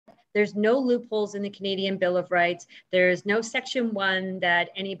There's no loopholes in the Canadian Bill of Rights. There's no Section 1 that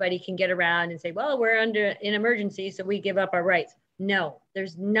anybody can get around and say, well, we're under an emergency, so we give up our rights. No,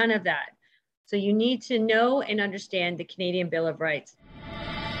 there's none of that. So you need to know and understand the Canadian Bill of Rights.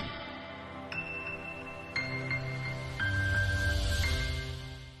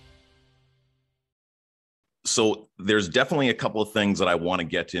 So there's definitely a couple of things that I want to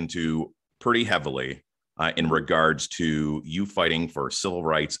get into pretty heavily in regards to you fighting for civil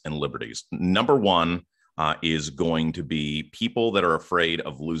rights and liberties. Number one is going to be people that are afraid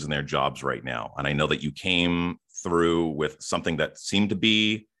of losing their jobs right now. And I know that you came through with something that seemed to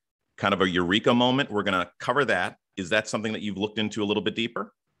be kind of a eureka moment. We're going to cover that. Is that something that you've looked into a little bit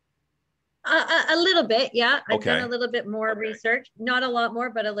deeper? A little bit, yeah. I've Okay. done a little bit more research. Not a lot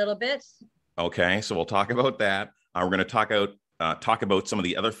more, but a little bit. Okay, so we'll talk about that. We're going to talk about some of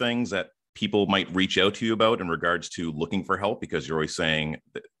the other things that people might reach out to you about in regards to looking for help, because you're always saying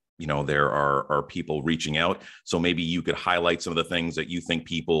that, you know, there are people reaching out. So maybe you could highlight some of the things that you think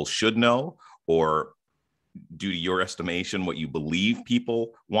people should know, or due to your estimation, what you believe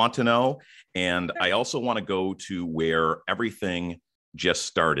people want to know. And I also want to go to where everything just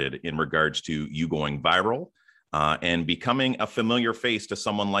started in regards to you going viral and becoming a familiar face to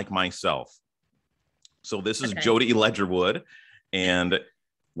someone like myself. So this is Jody Ledgerwood, and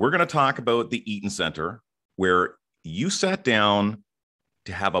we're going to talk about the Eaton Center, where you sat down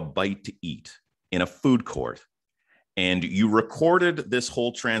to have a bite to eat in a food court, and you recorded this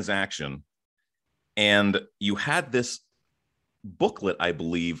whole transaction, and you had this booklet, I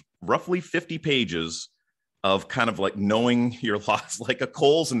believe, roughly 50 pages of kind of like knowing your loss, like a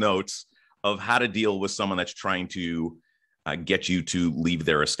Cole's notes of how to deal with someone that's trying to get you to leave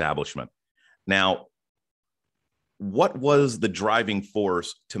their establishment. Now, what was the driving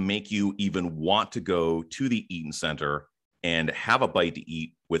force to make you even want to go to the Eaton Center and have a bite to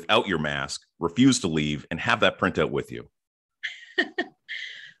eat without your mask, refuse to leave, and have that printout with you?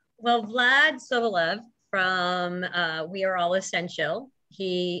 Well, Vlad Sobolev from We Are All Essential,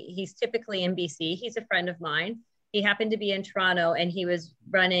 he's typically in BC. He's a friend of mine. He happened to be in Toronto, and he was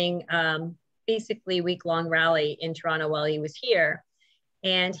running basically week-long rally in Toronto while he was here.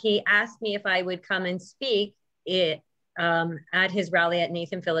 And he asked me if I would come and speak at his rally at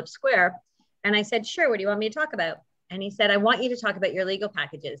Nathan Phillips Square. And I said, sure, what do you want me to talk about? And he said, I want you to talk about your legal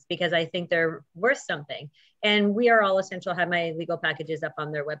packages because I think they're worth something. And We Are All Essential have my legal packages up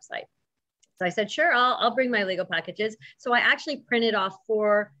on their website. So I said, sure, I'll bring my legal packages. So I actually printed off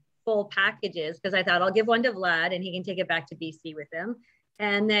 4 full packages because I thought I'll give one to Vlad and he can take it back to BC with him.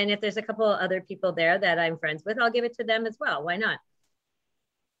 And then if there's a couple of other people there that I'm friends with, I'll give it to them as well. Why not?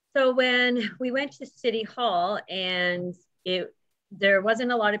 So when we went to City Hall and there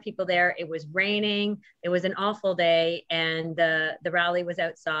wasn't a lot of people there, it was raining, it was an awful day, and the rally was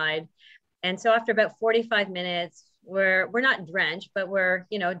outside. And so after about 45 minutes, we're not drenched, but we're,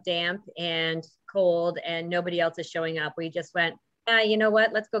 you know, damp and cold and nobody else is showing up. We just went, you know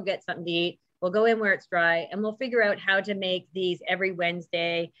what, let's go get something to eat. We'll go in where it's dry and we'll figure out how to make these every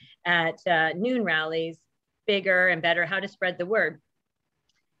Wednesday at noon rallies bigger and better, how to spread the word.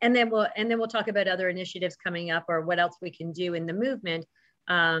 And then we'll talk about other initiatives coming up or what else we can do in the movement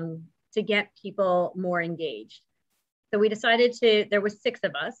to get people more engaged. So we decided there was 6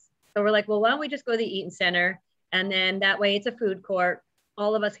 of us. So we're like, well, why don't we just go to the Eaton Center? And then that way it's a food court.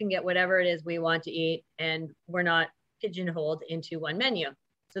 All of us can get whatever it is we want to eat and we're not pigeonholed into one menu.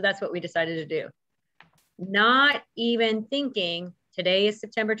 So that's what we decided to do. Not even thinking today is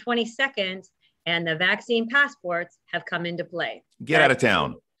September 22nd and the vaccine passports have come into play. Get out of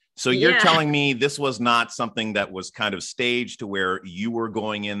town. So you're telling me this was not something that was kind of staged to where you were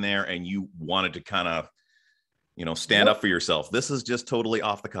going in there and you wanted to kind of, you know, stand up for yourself. This is just totally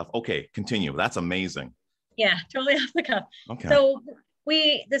off the cuff. Okay, continue. That's amazing. Yeah, totally off the cuff. Okay. So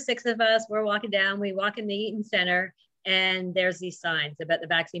the 6 of us, we're walking down, we walk in the Eaton Center and there's these signs about the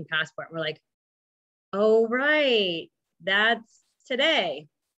vaccine passport. We're like, oh, right, that's today.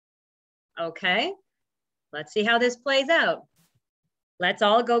 Okay, let's see how this plays out. Let's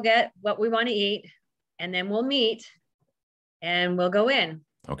all go get what we want to eat and then we'll meet and we'll go in.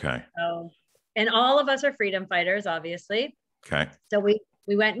 Okay. So, and all of us are freedom fighters, obviously. Okay. So we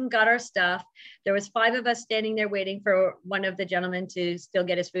went and got our stuff. There was 5 of us standing there waiting for one of the gentlemen to still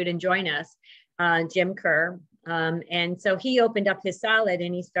get his food and join us, Jim Kerr. And so he opened up his salad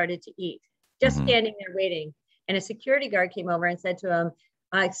and he started to eat, just standing there waiting. And a security guard came over and said to him,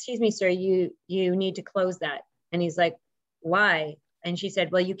 excuse me, sir, you need to close that. And he's like, why? And she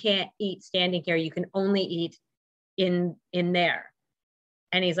said, well, you can't eat standing here. You can only eat in there.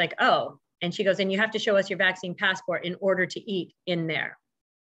 And he's like, oh. And she goes, and you have to show us your vaccine passport in order to eat in there.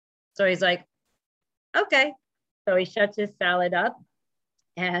 So he's like, okay. So he shuts his salad up,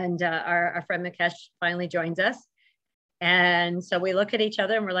 and our friend Mukesh finally joins us. And so we look at each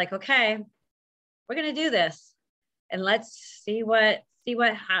other and we're like, okay, we're going to do this, and let's see what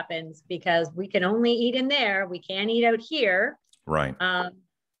happens, because we can only eat in there. We can't eat out here. Right.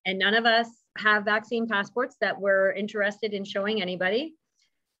 And none of us have vaccine passports that we're interested in showing anybody.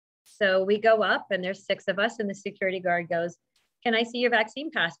 So we go up, and there's 6 of us, and the security guard goes, can I see your vaccine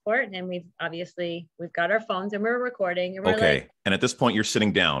passport? And we've got our phones and we're recording, and we're okay. like, and at this point you're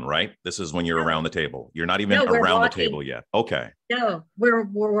sitting down, right? This is when you're around the table. You're not even around the table yet. Okay. No,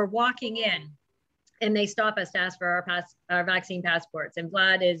 we're walking in, and they stop us to ask for our vaccine passports. And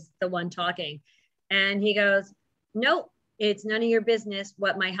Vlad is the one talking. And he goes, nope, it's none of your business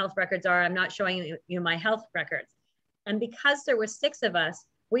what my health records are. I'm not showing you my health records. And because there were 6 of us,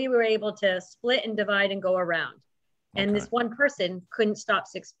 we were able to split and divide and go around. And this one person couldn't stop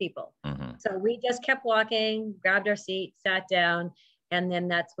 6 people. Mm-hmm. So we just kept walking, grabbed our seat, sat down. And then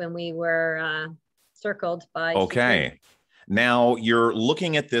that's when we were circled by. Okay. security. Now you're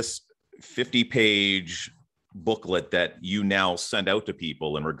looking at this 50-page booklet that you now send out to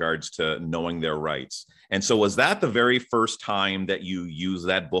people in regards to knowing their rights. And so was that the very first time that you use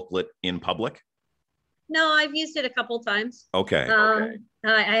that booklet in public? No, I've used it a couple times. Okay.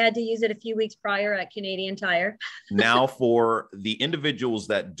 I had to use it a few weeks prior at Canadian Tire. Now, for the individuals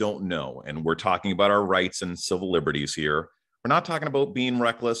that don't know, and we're talking about our rights and civil liberties here, we're not talking about being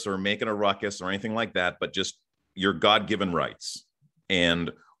reckless or making a ruckus or anything like that, but just your God-given rights. And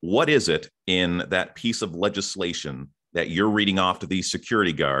what is it in that piece of legislation that you're reading off to these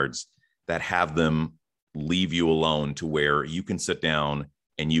security guards that have them leave you alone to where you can sit down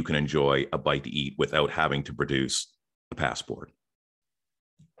and you can enjoy a bite to eat without having to produce a passport?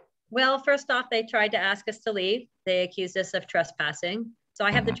 Well, first off, they tried to ask us to leave. They accused us of trespassing. So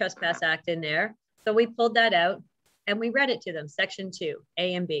I have the Trespass Act in there. So we pulled that out and we read it to them, Section 2,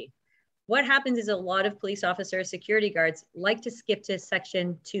 A and B. What happens is a lot of police officers, security guards like to skip to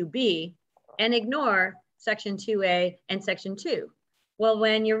Section 2B and ignore Section 2A and Section 2. Well,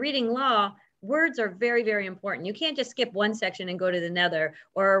 when you're reading law, words are very, very important. You can't just skip one section and go to another,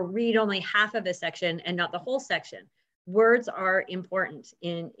 or read only half of a section and not the whole section. Words are important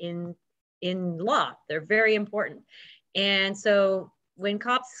in law. They're very important. And so when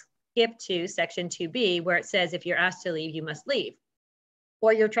cops skip to Section 2B, where it says if you're asked to leave, you must leave,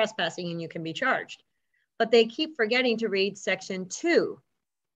 or you're trespassing and you can be charged. But they keep forgetting to read Section 2.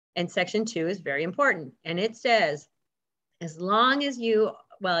 And Section 2 is very important. And it says, as long as you,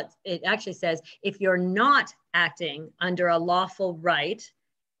 well, it actually says, if you're not acting under a lawful right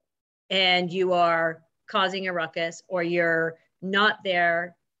and you are causing a ruckus, or you're not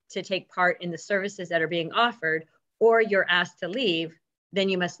there to take part in the services that are being offered, or you're asked to leave, then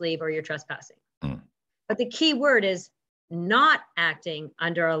you must leave, or you're trespassing. Mm. But the key word is not acting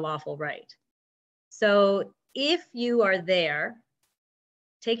under a lawful right. So if you are there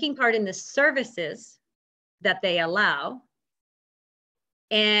taking part in the services that they allow,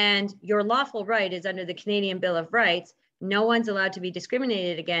 and your lawful right is under the Canadian Bill of Rights, no one's allowed to be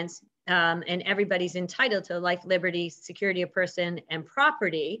discriminated against, and everybody's entitled to life, liberty, security of person, and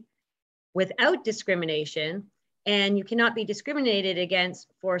property without discrimination. And you cannot be discriminated against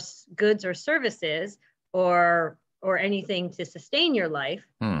for goods or services or anything to sustain your life.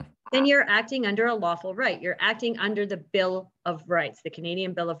 Then you're acting under a lawful right. You're acting under the Bill of Rights, the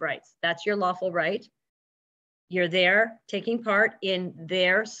Canadian Bill of Rights. That's your lawful right. You're there taking part in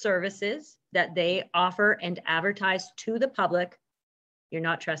their services that they offer and advertise to the public. You're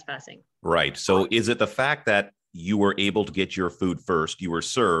not trespassing. Right. So is it the fact that you were able to get your food first, you were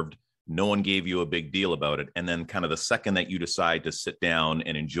served, no one gave you a big deal about it, and then kind of the second that you decide to sit down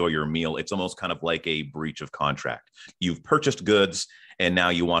and enjoy your meal, it's almost kind of like a breach of contract. You've purchased goods and now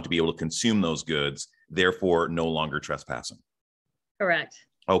you want to be able to consume those goods, therefore no longer trespassing? Correct.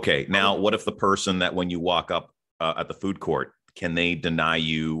 Okay. Now, what if the person that when you walk up at the food court, can they deny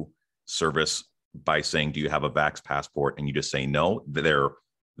you service by saying, do you have a vax passport? And you just say no? They're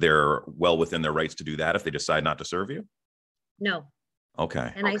well within their rights to do that if they decide not to serve you? No.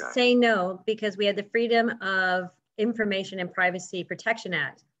 Okay. And I say no because we had the Freedom of Information and Privacy Protection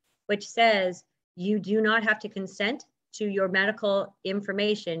Act, which says you do not have to consent to your medical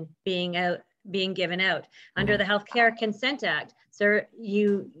information being given out. Under the Healthcare Consent Act, sir,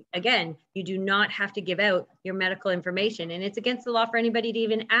 you do not have to give out your medical information. And it's against the law for anybody to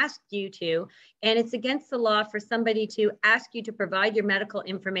even ask you to. And it's against the law for somebody to ask you to provide your medical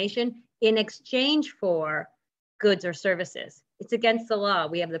information in exchange for goods or services. It's against the law.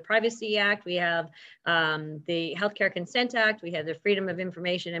 We have the Privacy Act, we have the Healthcare Consent Act, we have the Freedom of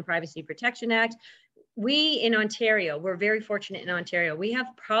Information and Privacy Protection Act. We in Ontario, we're very fortunate in Ontario. We have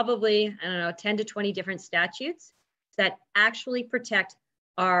probably, I don't know, 10 to 20 different statutes that actually protect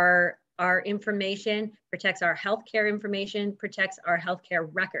our information, protects our healthcare information, protects our healthcare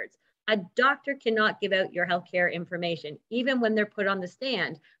records. A doctor cannot give out your healthcare information. Even when they're put on the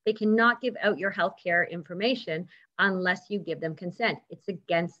stand, they cannot give out your healthcare information unless you give them consent. It's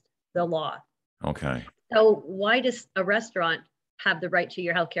against the law. Okay. So why does a restaurant have the right to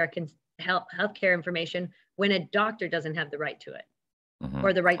your healthcare information when a doctor doesn't have the right to it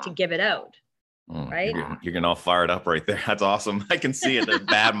or the right to give it out? Right? You're getting all fired up right there. That's awesome. I can see it. The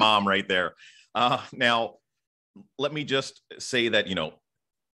bad mom right there. Now, let me just say that,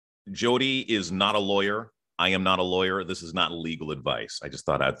 Jody is not a lawyer. I am not a lawyer. This is not legal advice. I just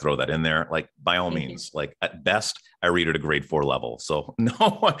thought I'd throw that in there. Like, by all means, like at best, I read at a grade 4 level. So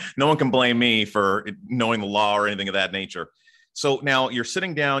no one can blame me for knowing the law or anything of that nature. So now you're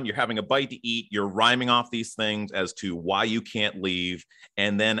sitting down, you're having a bite to eat, you're rhyming off these things as to why you can't leave.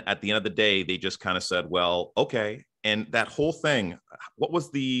 And then at the end of the day, they just kind of said, well, okay. And that whole thing, what was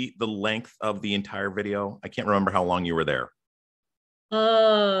the length of the entire video? I can't remember how long you were there.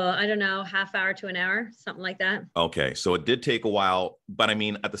 Oh, I don't know, half hour to an hour, something like that. Okay. So it did take a while, but I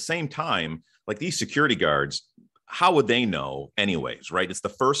mean, at the same time, like these security guards, how would they know anyways, right? It's the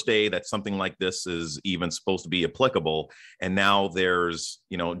first day that something like this is even supposed to be applicable. And now there's,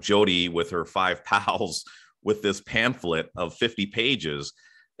 Jody with her 5 pals with this pamphlet of 50 pages.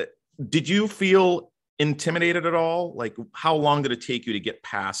 Did you feel intimidated at all? Like, how long did it take you to get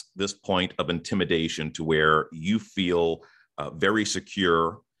past this point of intimidation to where you feel very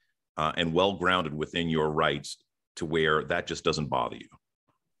secure and well-grounded within your rights to where that just doesn't bother you?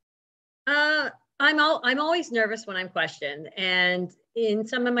 I'm always nervous when I'm questioned. And in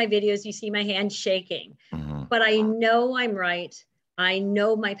some of my videos, you see my hand shaking, but I know I'm right. I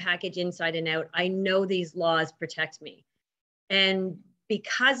know my package inside and out. I know these laws protect me. And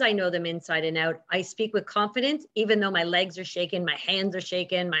because I know them inside and out, I speak with confidence, even though my legs are shaking, my hands are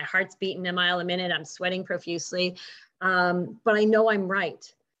shaking, my heart's beating a mile a minute, I'm sweating profusely. But I know I'm right.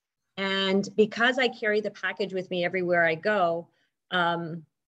 And because I carry the package with me everywhere I go,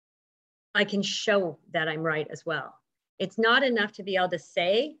 I can show that I'm right as well. It's not enough to be able to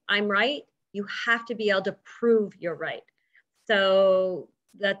say I'm right. You have to be able to prove you're right. So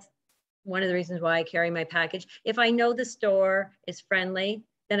that's one of the reasons why I carry my package. If I know the store is friendly,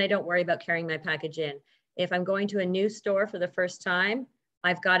 then I don't worry about carrying my package in. If I'm going to a new store for the first time,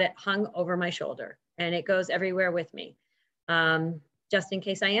 I've got it hung over my shoulder and it goes everywhere with me, just in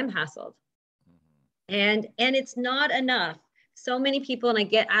case I am hassled. And it's not enough. So many people, and I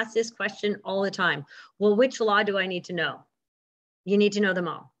get asked this question all the time. Well, which law do I need to know? You need to know them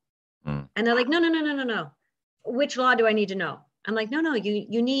all. And they're like, no. Which law do I need to know? I'm like, no,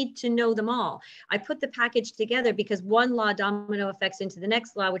 you need to know them all. I put the package together because one law domino effects into the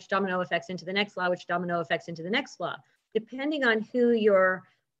next law, which domino effects into the next law, which domino effects into the next law. Depending on who you're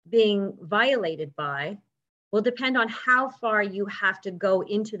being violated by will depend on how far you have to go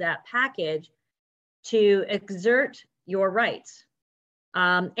into that package to exert your rights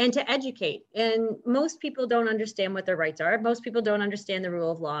and to educate. And most people don't understand what their rights are. Most people don't understand the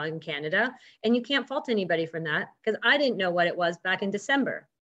rule of law in Canada. And you can't fault anybody from that because I didn't know what it was back in December.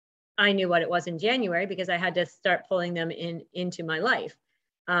 I knew what it was in January because I had to start pulling them into my life.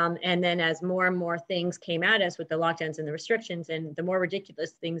 And then as more and more things came at us with the lockdowns and the restrictions and the more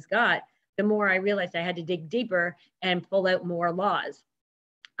ridiculous things got, the more I realized I had to dig deeper and pull out more laws.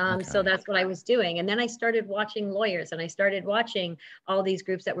 So that's what I was doing. And then I started watching lawyers and I started watching all these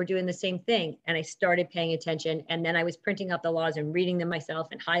groups that were doing the same thing. And I started paying attention. And then I was printing out the laws and reading them myself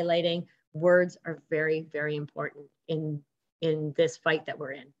and highlighting. Words are very, very important in this fight that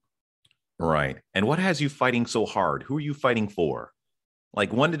we're in. Right. And what has you fighting so hard? Who are you fighting for?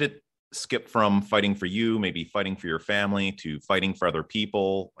 Like, when did it skip from fighting for you, maybe fighting for your family, to fighting for other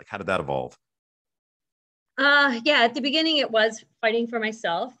people? Like, how did that evolve? Yeah, at the beginning, it was fighting for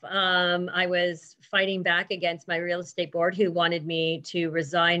myself. I was fighting back against my real estate board who wanted me to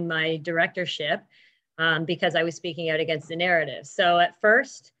resign my directorship because I was speaking out against the narrative. So at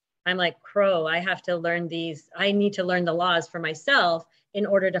first, I'm like, Crow, I have to learn these. I need to learn the laws for myself in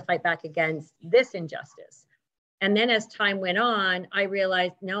order to fight back against this injustice. And then as time went on, I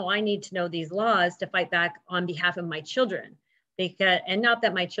realized, no, I need to know these laws to fight back on behalf of my children. And not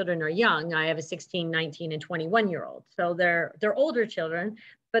that my children are young. I have a 16, 19, and 21-year-old. So they're older children,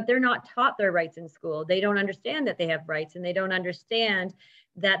 but they're not taught their rights in school. They don't understand that they have rights, and they don't understand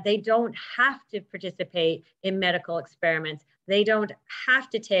that they don't have to participate in medical experiments. They don't have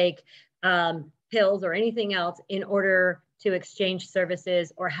to take pills or anything else in order to exchange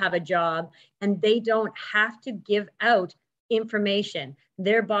services or have a job. And they don't have to give out information.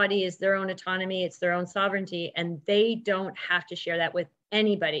 Their body is their own autonomy, it's their own sovereignty, and they don't have to share that with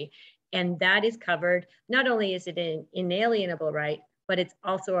anybody. And that is covered. Not only is it an inalienable right, but it's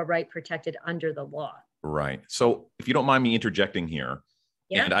also a right protected under the law. Right. So if you don't mind me interjecting here,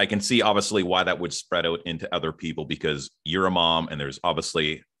 yeah. And I can see obviously why that would spread out into other people, because you're a mom and there's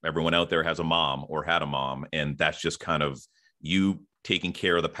obviously everyone out there has a mom or had a mom. And that's just kind of you taking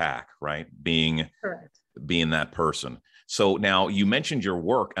care of the pack, right? Being that person. So now you mentioned your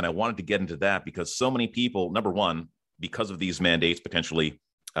work, and I wanted to get into that because so many people, number one, because of these mandates, potentially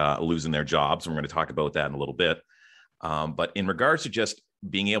losing their jobs. And we're going to talk about that in a little bit. But in regards to just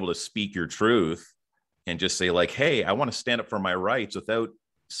being able to speak your truth and just say like, hey, I want to stand up for my rights without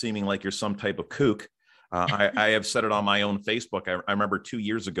seeming like you're some type of kook. I have said it on my own Facebook. I remember 2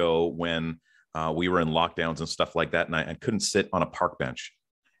 years ago when we were in lockdowns and stuff like that, and I couldn't sit on a park bench.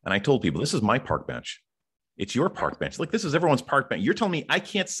 And I told people, this is my park bench. It's your park bench. Like, this is everyone's park bench. You're telling me I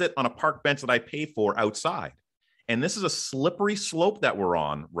can't sit on a park bench that I pay for outside. And this is a slippery slope that we're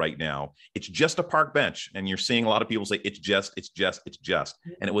on right now. It's just a park bench. And you're seeing a lot of people say, it's just.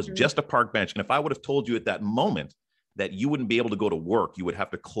 And it was just a park bench. And if I would have told you at that moment that you wouldn't be able to go to work, you would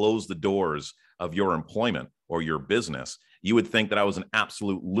have to close the doors of your employment or your business, you would think that I was an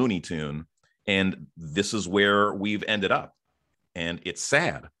absolute Looney Tune. And this is where we've ended up. And it's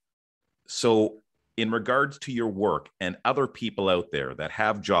sad. So in regards to your work and other people out there that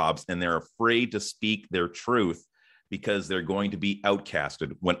have jobs and they're afraid to speak their truth because they're going to be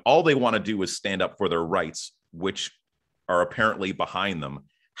outcasted when all they want to do is stand up for their rights, which are apparently behind them.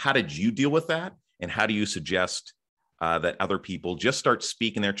 How did you deal with that? And how do you suggest that other people just start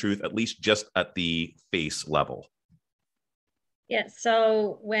speaking their truth, at least just at the face level? Yeah,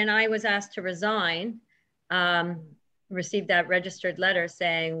 so when I was asked to resign, received that registered letter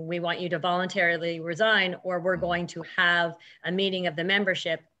saying, we want you to voluntarily resign or we're going to have a meeting of the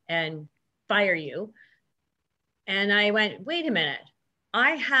membership and fire you. And I went, wait a minute,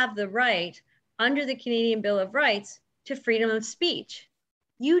 I have the right under the Canadian Bill of Rights to freedom of speech.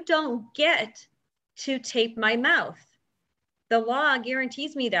 You don't get to tape my mouth. The law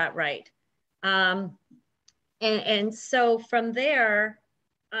guarantees me that right. And so from there,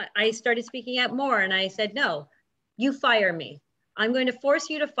 I started speaking out more, and I said, no, you fire me. I'm going to force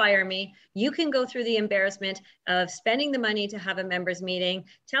you to fire me. You can go through the embarrassment of spending the money to have a members meeting,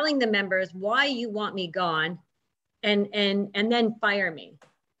 telling the members why you want me gone, and then fire me.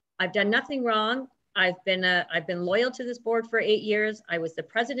 I've done nothing wrong. I've been loyal to this board for 8 years. I was the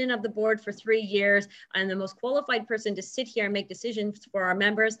president of the board for 3 years. I'm the most qualified person to sit here and make decisions for our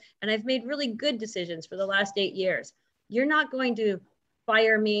members. And I've made really good decisions for the last 8 years. You're not going to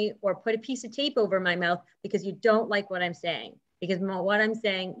fire me or put a piece of tape over my mouth because you don't like what I'm saying, because what I'm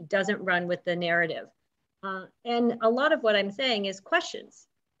saying doesn't run with the narrative. And a lot of what I'm saying is questions.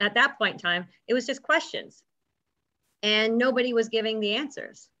 At that point in time, it was just questions. And nobody was giving the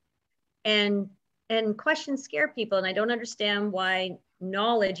answers. And questions scare people. And I don't understand why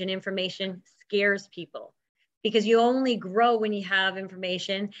knowledge and information scares people, because you only grow when you have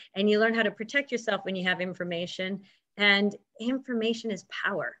information, and you learn how to protect yourself when you have information. And information is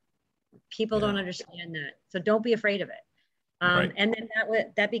power. People don't understand that. So don't be afraid of it. Right. And then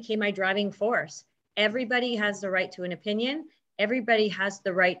that became my driving force. Everybody has the right to an opinion. Everybody has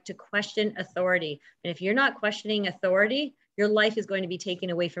the right to question authority. And if you're not questioning authority, your life is going to be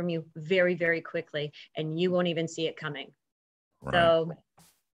taken away from you very, very quickly, and you won't even see it coming. Right. So,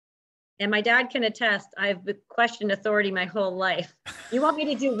 and my dad can attest, I've questioned authority my whole life. You want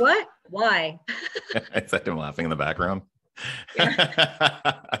me to do what? Why? Is that him laughing in the background? Yeah.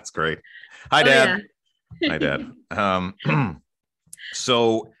 That's great. Hi, Dad. Yeah. Hi, Dad.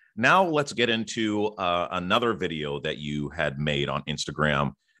 So now let's get into another video that you had made on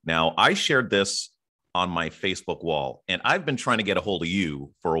Instagram. Now, I shared this on my Facebook wall, and I've been trying to get a hold of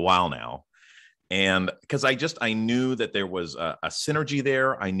you for a while now. And because I knew that there was a synergy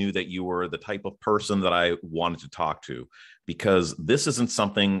there. I knew that you were the type of person that I wanted to talk to, because this isn't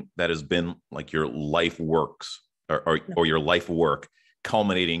something that has been like your life works or your life work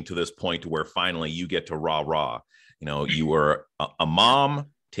culminating to this point to where finally you get to rah. You know, you were a mom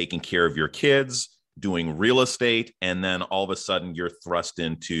taking care of your kids, doing real estate, and then all of a sudden you're thrust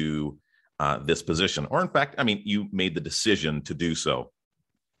into this position. Or in fact, I mean, you made the decision to do so.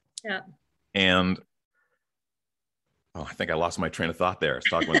 Yeah. And Oh, I think I lost my train of thought there. I was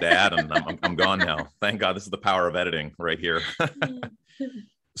talking with Dad, and I'm gone now. Thank God, this is the power of editing right here.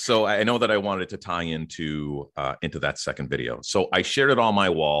 So I know that I wanted to tie into that second video. So I shared it on my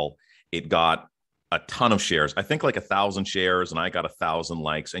wall. It got a ton of shares. I think like 1,000 shares, and I got 1,000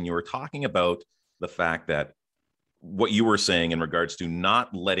 likes. And you were talking about the fact that what you were saying in regards to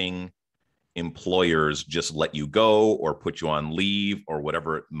not letting employers just let you go or put you on leave or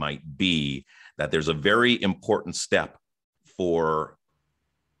whatever it might be, that there's a very important step for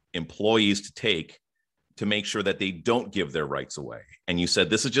employees to take to make sure that they don't give their rights away. And you said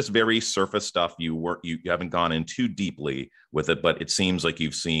this is just very surface stuff. You haven't gone in too deeply with it, but it seems like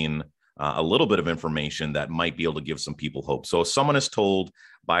you've seen a little bit of information that might be able to give some people hope. So if someone is told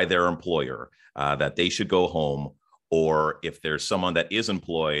by their employer that they should go home, or if there's someone that is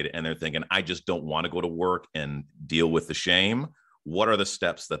employed and they're thinking, I just don't want to go to work and deal with the shame, what are the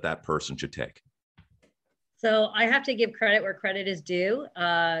steps that that person should take? So I have to give credit where credit is due.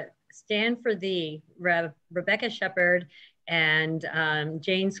 Stand for Thee, Rebecca Shepherd and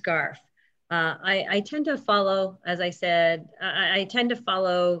Jane Scarf. I tend to follow, as I said, I tend to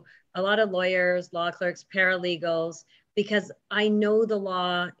follow a lot of lawyers, law clerks, paralegals, because I know the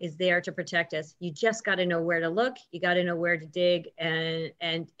law is there to protect us. You just got to know where to look. You got to know where to dig, and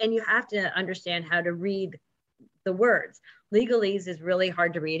you have to understand how to read the words. Legalese is really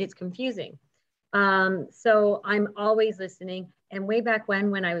hard to read. It's confusing. So I'm always listening. And way back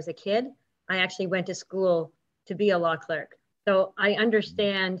when I was a kid, I actually went to school to be a law clerk. So I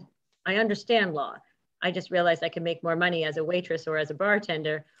understand law. I just realized I could make more money as a waitress or as a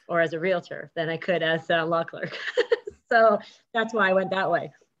bartender or as a realtor than I could as a law clerk. So that's why I went that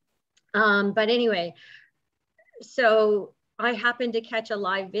way. But anyway, so I happened to catch a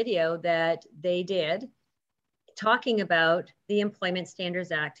live video that they did talking about the Employment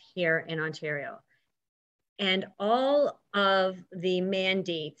Standards Act here in Ontario. And all of the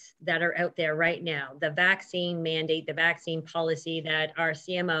mandates that are out there right now, the vaccine mandate, the vaccine policy that our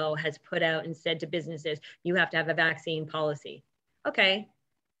CMO has put out and said to businesses, you have to have a vaccine policy. Okay,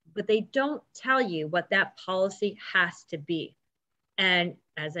 but they don't tell you what that policy has to be. And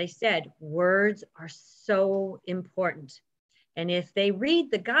as I said, words are so important. And if they read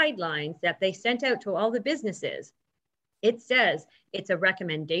the guidelines that they sent out to all the businesses, it says it's a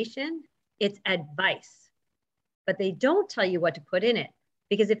recommendation, it's advice. But they don't tell you what to put in it,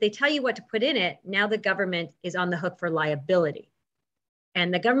 because if they tell you what to put in it, now the government is on the hook for liability.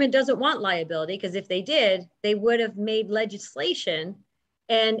 And the government doesn't want liability, because if they did, they would have made legislation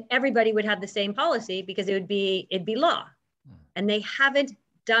and everybody would have the same policy, because it'd be law. And they haven't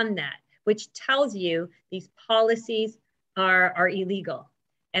done that, which tells you these policies are illegal.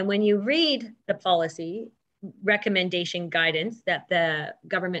 And when you read the policy recommendation guidance that the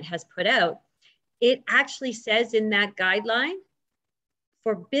government has put out, it actually says in that guideline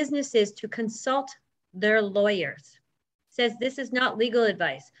for businesses to consult their lawyers. It says this is not legal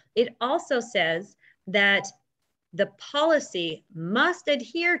advice. It also says that the policy must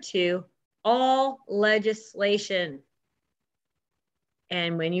adhere to all legislation.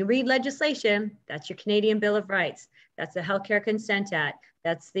 And when you read legislation, that's your Canadian Bill of Rights. That's the Healthcare Consent Act.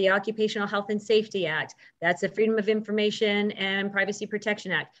 That's the Occupational Health and Safety Act. That's the Freedom of Information and Privacy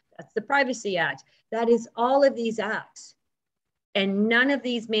Protection Act. That's the Privacy Act. That is all of these acts. And none of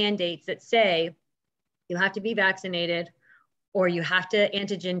these mandates that say you have to be vaccinated or you have to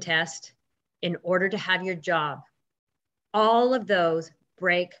antigen test in order to have your job. All of those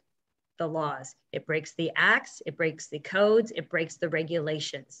break the laws. It breaks the acts, it breaks the codes, it breaks the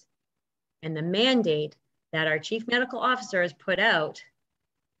regulations. And the mandate that our chief medical officer has put out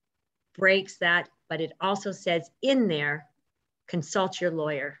breaks that, but it also says in there, consult your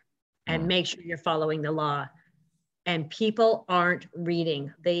lawyer and make sure you're following the law. And people aren't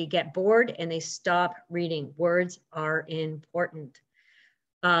reading. They get bored and they stop reading. Words are important.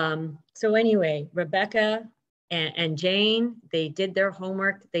 So anyway, Rebecca and Jane, they did their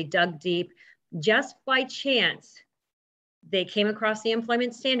homework. They dug deep. Just by chance, they came across the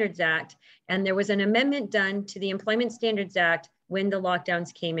Employment Standards Act, and there was an amendment done to the Employment Standards Act when the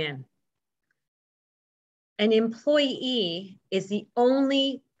lockdowns came in. An employee is the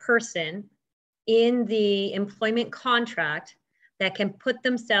only person in the employment contract that can put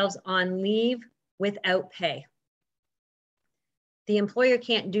themselves on leave without pay. The employer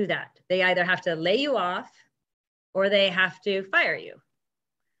can't do that. They either have to lay you off or they have to fire you.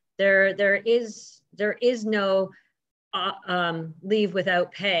 There is no leave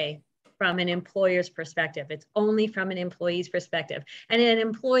without pay from an employer's perspective. It's only from an employee's perspective. And an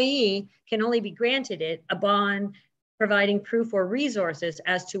employee can only be granted it upon providing proof or resources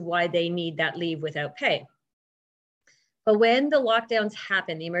as to why they need that leave without pay. But when the lockdowns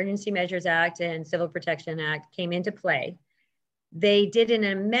happened, the Emergency Measures Act and Civil Protection Act came into play, they did an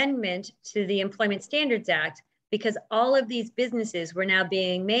amendment to the Employment Standards Act because all of these businesses were now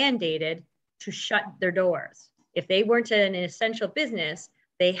being mandated to shut their doors. If they weren't an essential business,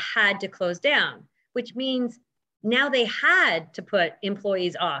 they had to close down, which means now they had to put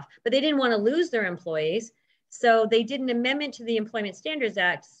employees off, but they didn't want to lose their employees. So they did an amendment to the Employment Standards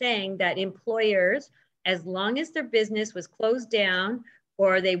Act saying that employers, as long as their business was closed down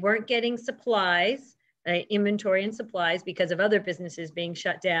or they weren't getting supplies, inventory and supplies because of other businesses being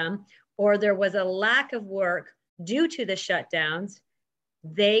shut down, or there was a lack of work due to the shutdowns,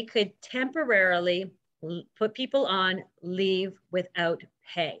 they could temporarily put people on leave without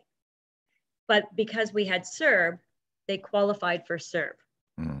pay. But because we had CERB, they qualified for CERB.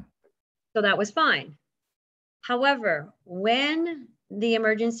 So that was fine. However, when the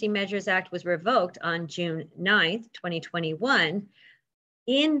Emergency Measures Act was revoked on June 9th, 2021,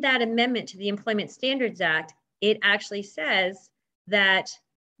 in that amendment to the Employment Standards Act, it actually says that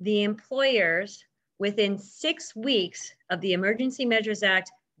the employers, within 6 weeks of the Emergency Measures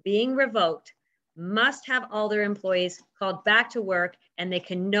Act being revoked, must have all their employees called back to work, and they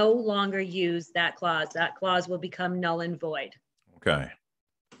can no longer use that clause. That clause will become null and void. Okay.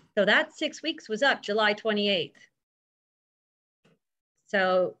 So that 6 weeks was up July 28th.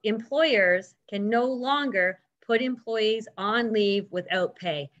 So employers can no longer put employees on leave without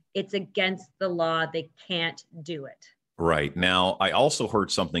pay. It's against the law. They can't do it. Right. Now, I also heard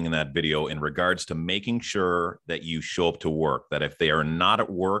something in that video in regards to making sure that you show up to work, that if they are not at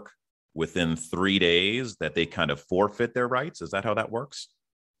work within 3 days, that they kind of forfeit their rights. Is that how that works?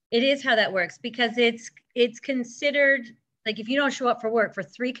 It is how that works, because it's considered like if you don't show up for work for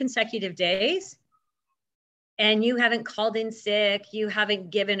 3 consecutive days and you haven't called in sick, you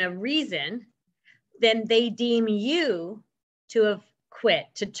haven't given a reason, then they deem you to have quit,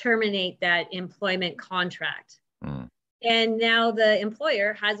 to terminate that employment contract. And now the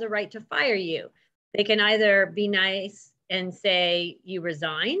employer has a right to fire you. They can either be nice and say you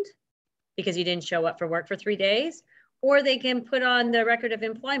resigned because you didn't show up for work for 3 days, or they can put on the record of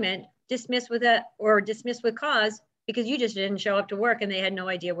employment, dismiss with cause because you just didn't show up to work and they had no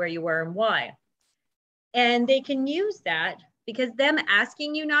idea where you were and why. And they can use that because them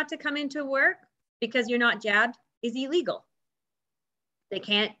asking you not to come into work because you're not jabbed is illegal. They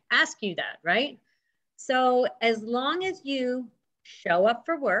can't ask you that, right? So as long as you show up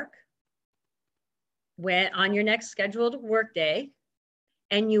for work on your next scheduled work day,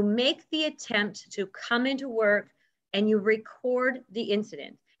 and you make the attempt to come into work and you record the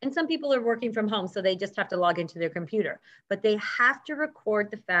incident. And some people are working from home, so they just have to log into their computer, but they have to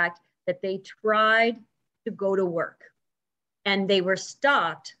record the fact that they tried to go to work and they were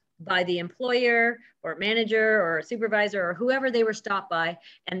stopped by the employer or manager or supervisor or whoever they were stopped by,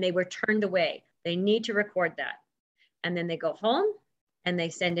 and they were turned away. They need to record that. And then they go home and they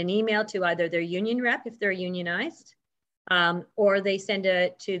send an email to either their union rep if they're unionized, or they send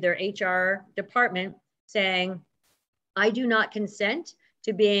it to their HR department saying, I do not consent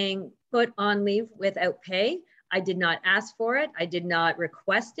to being put on leave without pay. I did not ask for it. I did not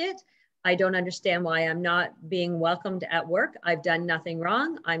request it. I don't understand why I'm not being welcomed at work. I've done nothing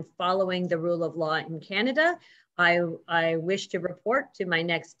wrong. I'm following the rule of law in Canada. I wish to report to my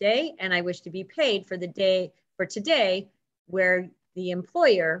next day, and I wish to be paid for the day for today where the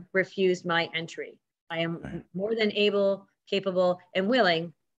employer refused my entry. I am more than able, capable, and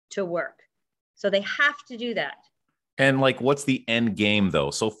willing to work. So they have to do that. And like, what's the end game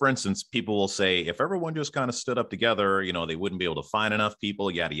though? So for instance, people will say, if everyone just kind of stood up together, they wouldn't be able to find enough people,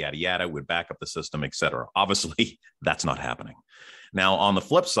 yada, yada, yada, would back up the system, et cetera. Obviously, that's not happening. Now, on the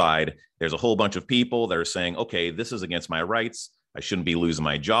flip side, there's a whole bunch of people that are saying, okay, this is against my rights. I shouldn't be losing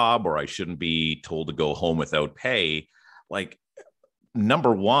my job, or I shouldn't be told to go home without pay. Like,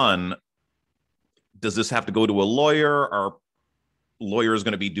 number one, does this have to go to a lawyer? Are lawyers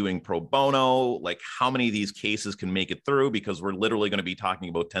going to be doing pro bono? Like, how many of these cases can make it through? Because we're literally going to be talking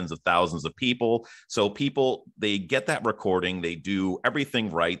about tens of thousands of people. So people, they get that recording, they do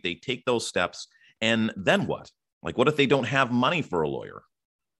everything right, they take those steps, and then what? Like, what if they don't have money for a lawyer?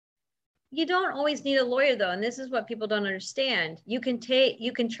 You don't always need a lawyer though, and this is what people don't understand. You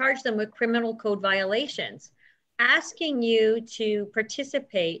can charge them with criminal code violations. Asking you to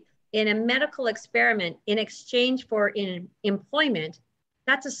participate in a medical experiment in exchange for employment,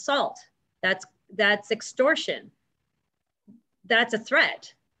 that's assault. That's extortion. That's a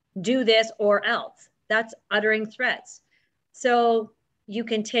threat. Do this or else. That's uttering threats. So you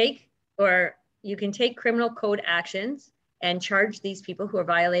can take criminal code actions and charge these people who are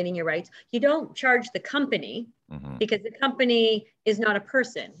violating your rights. You don't charge the company because the company is not a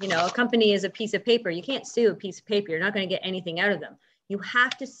person. You know, a company is a piece of paper. You can't sue a piece of paper. You're not going to get anything out of them. You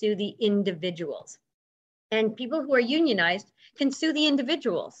have to sue the individuals. And people who are unionized can sue the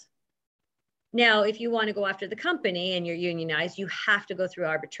individuals. Now, if you want to go after the company and you're unionized, you have to go through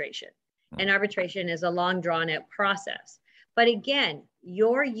arbitration. And arbitration is a long, drawn out process. But again,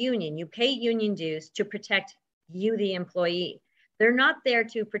 your union, you pay union dues to protect you, the employee. They're not there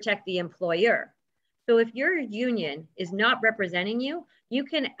to protect the employer. So if your union is not representing you, you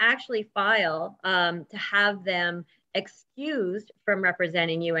can actually file to have them excused from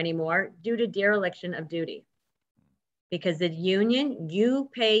representing you anymore due to dereliction of duty. Because the union, you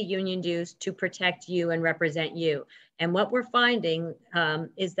pay union dues to protect you and represent you. And what we're finding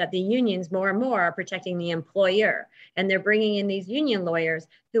is that the unions more and more are protecting the employer. And they're bringing in these union lawyers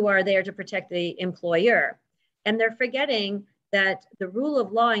who are there to protect the employer. And they're forgetting that the rule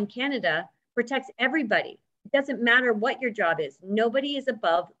of law in Canada protects everybody. It doesn't matter what your job is. Nobody is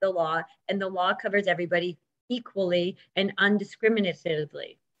above the law, and the law covers everybody equally and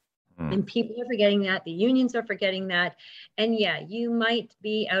undiscriminatively. And people are forgetting that. The unions are forgetting that. And yeah, you might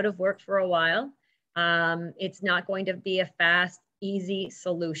be out of work for a while. It's not going to be a fast, easy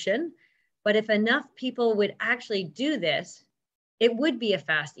solution. But if enough people would actually do this, it would be a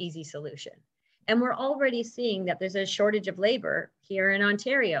fast, easy solution. And we're already seeing that there's a shortage of labor here in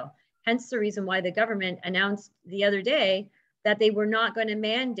Ontario. Hence the reason why the government announced the other day that they were not going to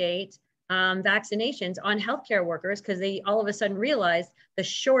mandate vaccinations on healthcare workers, because they all of a sudden realized the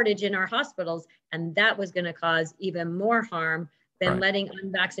shortage in our hospitals, and that was going to cause even more harm than letting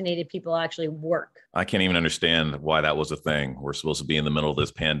unvaccinated people actually work. I can't even understand why that was a thing. We're supposed to be in the middle of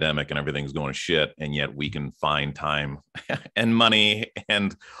this pandemic and everything's going to shit, and yet we can find time and money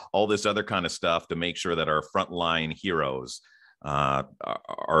and all this other kind of stuff to make sure that our frontline heroes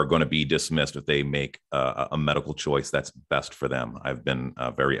are going to be dismissed if they make a medical choice that's best for them. I've been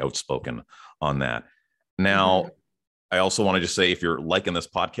very outspoken on that. Now, I also want to just say, if you're liking this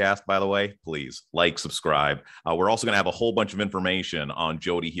podcast, by the way, please like, subscribe. We're also going to have a whole bunch of information on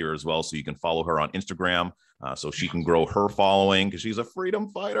Jody here as well, so you can follow her on Instagram so she can grow her following, because she's a freedom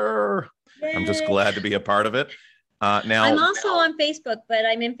fighter. Yay. I'm just glad to be a part of it. Now, I'm also on Facebook, but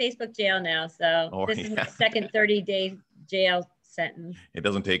I'm in Facebook jail now. So this is my second 30-day jail sentence. It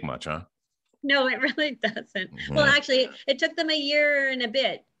doesn't take much, huh? No, it really doesn't. Well, actually, it took them a year and a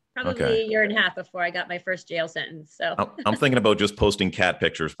bit, probably a year and a half before I got my first jail sentence. So I'm thinking about just posting cat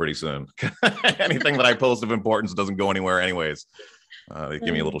pictures pretty soon. Anything that I post of importance doesn't go anywhere anyways. They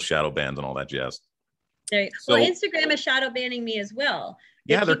give me a little shadow bans and all that jazz. Well, Instagram is shadow banning me as well.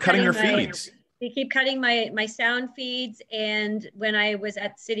 They're cutting your feeds. They keep cutting my sound feeds. And when I was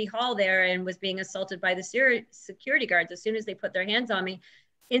at City Hall there and was being assaulted by the security guards, as soon as they put their hands on me,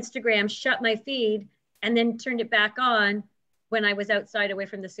 Instagram shut my feed and then turned it back on when I was outside away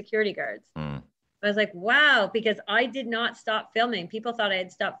from the security guards. I was like, wow, because I did not stop filming. People thought I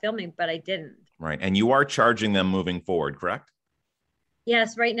had stopped filming, but I didn't. Right. And you are charging them moving forward, correct?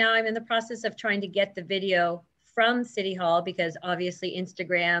 Yes. Right now I'm in the process of trying to get the video from City Hall, because obviously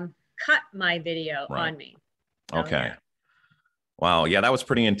Instagram cut my video on me. Okay. Wow. Yeah, that was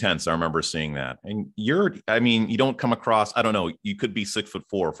pretty intense. I remember seeing that. And you don't come across, I don't know, you could be 6'4"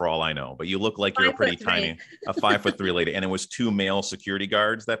 for all I know, but you look like you're a pretty tiny, a 5'3" lady. And it was 2 male security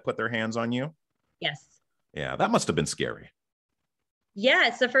guards that put their hands on you? Yes. Yeah, that must have been scary. Yeah,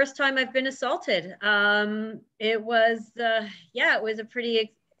 it's the first time I've been assaulted. It was a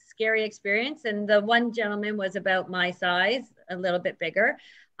pretty scary experience. And the one gentleman was about my size, a little bit bigger.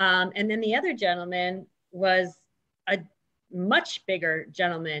 And then the other gentleman was a much bigger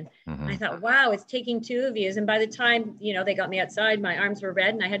gentleman. I thought, wow, it's taking 2 of you. And by the time, they got me outside, my arms were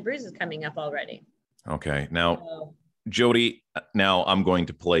red and I had bruises coming up already. Okay. Now, Jody, now I'm going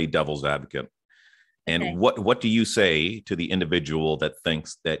to play devil's advocate. And what do you say to the individual that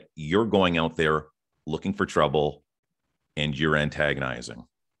thinks that you're going out there looking for trouble and you're antagonizing?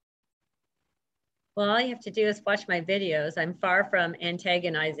 Well, all you have to do is watch my videos. I'm far from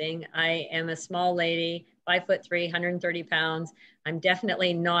antagonizing. I am a small lady, 5'3", 130 pounds. I'm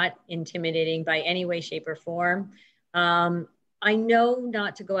definitely not intimidating by any way, shape, or form. I know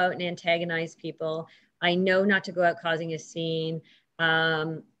not to go out and antagonize people. I know not to go out causing a scene.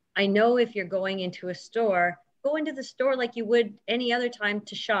 I know if you're going into a store, go into the store like you would any other time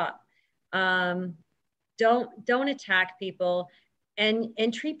to shop. Don't attack people.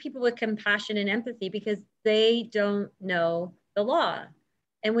 And treat people with compassion and empathy, because they don't know the law.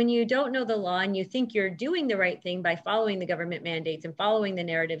 And when you don't know the law and you think you're doing the right thing by following the government mandates and following the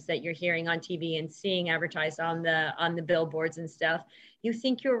narratives that you're hearing on TV and seeing advertised on the billboards and stuff, you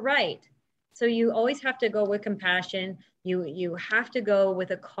think you're right. So you always have to go with compassion. You have to go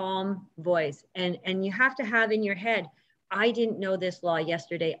with a calm voice, and you have to have in your head, I didn't know this law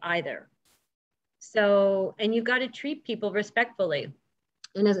yesterday either. So, and you've got to treat people respectfully.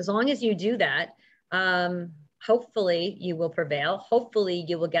 And as long as you do that, hopefully you will prevail. Hopefully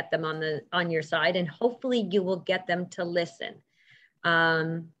you will get them on your side, and hopefully you will get them to listen.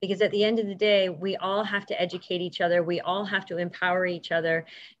 Because at the end of the day, we all have to educate each other. We all have to empower each other.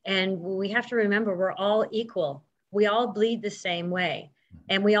 And we have to remember we're all equal. We all bleed the same way,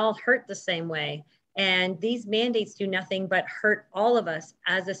 and we all hurt the same way. And these mandates do nothing but hurt all of us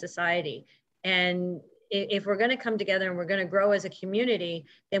as a society. And if we're going to come together and we're going to grow as a community,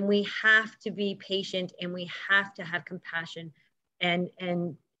 then we have to be patient, and we have to have compassion and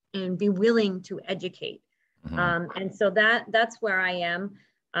be willing to educate. And so that's where I am.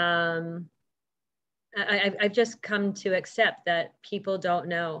 I've just come to accept that people don't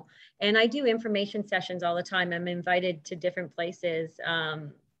know. And I do information sessions all the time. I'm invited to different places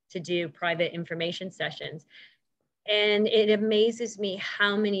to do private information sessions. And it amazes me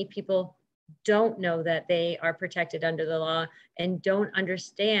how many people don't know that they are protected under the law and don't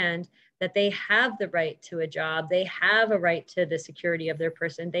understand that they have the right to a job. They have a right to the security of their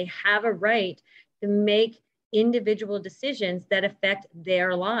person. They have a right to make individual decisions that affect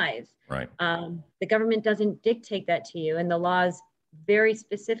their lives. Right. The government doesn't dictate that to you, and the laws very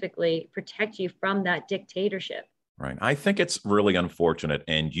specifically protect you from that dictatorship. Right. I think it's really unfortunate,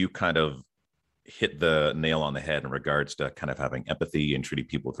 and you kind of hit the nail on the head in regards to kind of having empathy and treating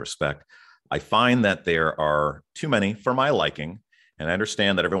people with respect. I find that there are too many for my liking, and I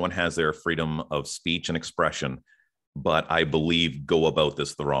understand that everyone has their freedom of speech and expression, but I believe go about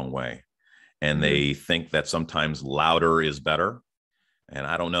this the wrong way. And they think that sometimes louder is better. And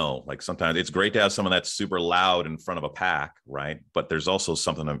I don't know, like sometimes it's great to have someone that's super loud in front of a pack, right? But there's also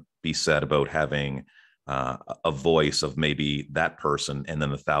something to be said about having a voice of maybe that person and then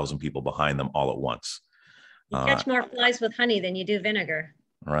 1,000 people behind them all at once. You catch more flies with honey than you do vinegar.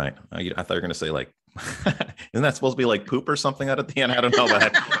 Right. I thought you were going to say like, isn't that supposed to be like poop or something out at the end? I don't know,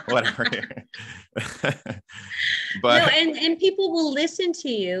 but whatever. But no, and people will listen to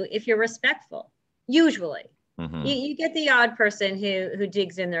you if you're respectful, usually. You get the odd person who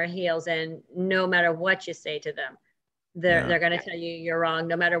digs in their heels, and no matter what you say to them, they're going to tell you you're wrong.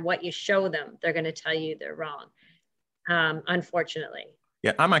 No matter what you show them, they're going to tell you they're wrong, unfortunately.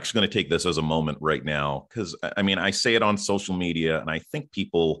 Yeah, I'm actually going to take this as a moment right now, because I mean, I say it on social media, and I think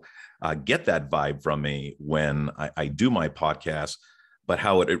people get that vibe from me when I do my podcast, but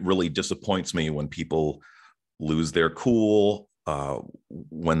how it really disappoints me when people lose their cool,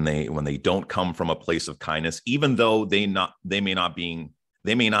 when they don't come from a place of kindness, even though they may not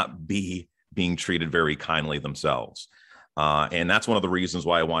be being treated very kindly themselves. And that's one of the reasons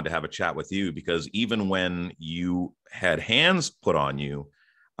why I wanted to have a chat with you, because even when you had hands put on you,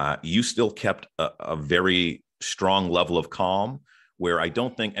 you still kept a very strong level of calm, where I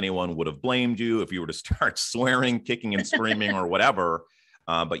don't think anyone would have blamed you if you were to start swearing, kicking and screaming or whatever.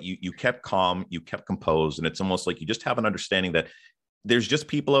 But you kept calm, you kept composed. And it's almost like you just have an understanding that there's just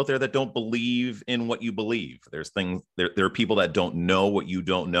people out there that don't believe in what you believe. There are people that don't know what you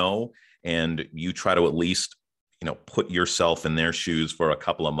don't know. And you try to at least, put yourself in their shoes for a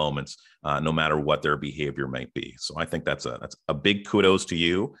couple of moments, no matter what their behavior might be. So I think that's a big kudos to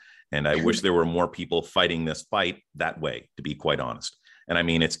you. And I wish there were more people fighting this fight that way, to be quite honest. And I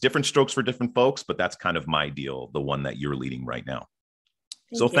mean, it's different strokes for different folks, but that's kind of my deal, the one that you're leading right now.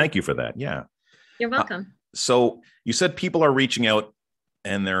 Thank you for that. Yeah. You're welcome. So you said people are reaching out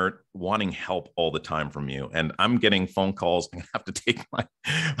and they're wanting help all the time from you. And I'm getting phone calls. I'm gonna have to take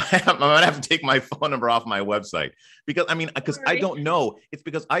my phone number off my website, because I don't know. It's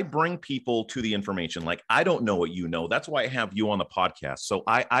because I bring people to the information. Like, I don't know what you know. That's why I have you on the podcast. So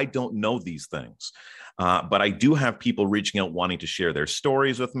I don't know these things. But I do have people reaching out wanting to share their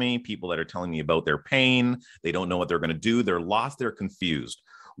stories with me, people that are telling me about their pain. They don't know what they're going to do. They're lost. They're confused.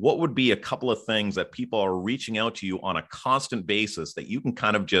 What would be a couple of things that people are reaching out to you on a constant basis that you can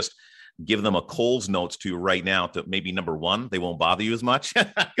kind of just give them a Coles notes to right now, to maybe, number one, they won't bother you as much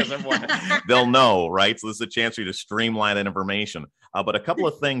because they'll know, right? So this is a chance for you to streamline that information. But a couple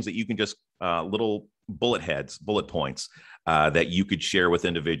of things that you can just little bullet points that you could share with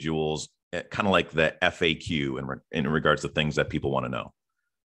individuals, kind of like the FAQ in regards to things that people want to know.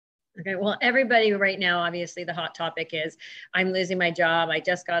 Okay, well, everybody right now, obviously the hot topic is, I'm losing my job. I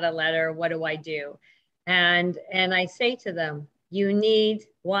just got a letter. What do I do? And I say to them, You need,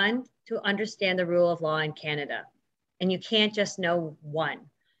 one, to understand the rule of law in Canada. And you can't just know one.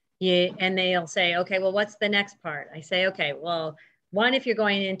 And they'll say, okay, well, what's the next part? I say, okay, well, one, if you're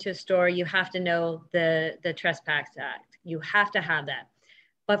going into a store, you have to know the Trespass Act. You have to have that.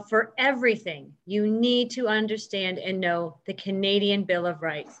 But for everything, you need to understand and know the Canadian Bill of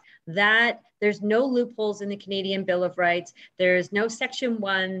Rights. That there's no loopholes in the Canadian Bill of Rights. There's no Section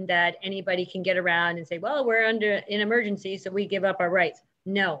 1 that anybody can get around and say, well, we're under an emergency, so we give up our rights.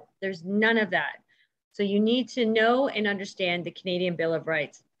 No, there's none of that. So you need to know and understand the Canadian Bill of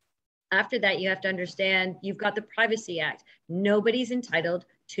Rights. After that, you have to understand you've got the Privacy Act. Nobody's entitled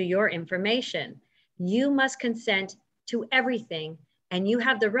to your information. You must consent to everything, and you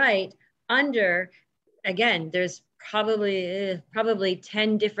have the right under, again, there's probably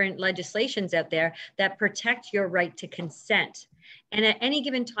 10 different legislations out there that protect your right to consent. And at any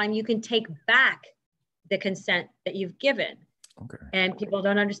given time, you can take back the consent that you've given. Okay. And people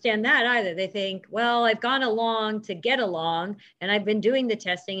don't understand that either. They think, well, I've gone along to get along, and I've been doing the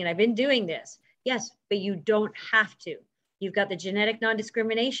testing, and I've been doing this. Yes, but you don't have to. You've got the Genetic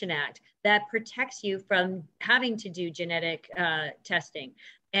Non-Discrimination Act that protects you from having to do genetic testing.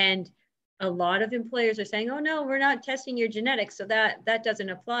 And a lot of employers are saying, oh, no, we're not testing your genetics, so that doesn't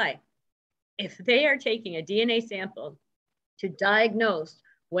apply. If they are taking a DNA sample to diagnose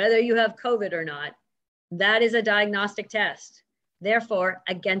whether you have COVID or not, that is a diagnostic test. Therefore,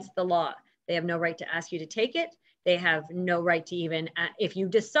 against the law. They have no right to ask you to take it. They have no right to even, if you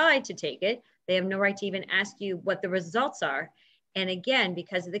decide to take it, they have no right to even ask you what the results are. And again,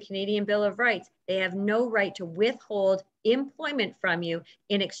 because of the Canadian Bill of Rights, they have no right to withhold employment from you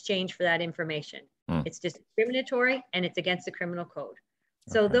in exchange for that information. It's discriminatory and it's against the criminal code.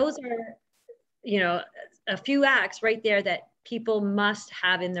 So those are, a few acts right there that people must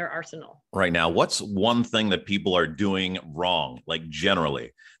have in their arsenal. Right now, what's one thing that people are doing wrong? Like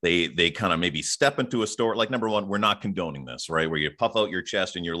generally, they kind of maybe step into a store. Like number one, we're not condoning this, right? Where you puff out your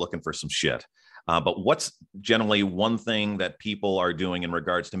chest and you're looking for some shit. But what's generally one thing that people are doing in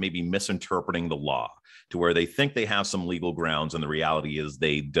regards to maybe misinterpreting the law to where they think they have some legal grounds and the reality is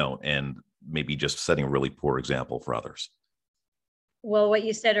they don't, and maybe just setting a really poor example for others? Well, what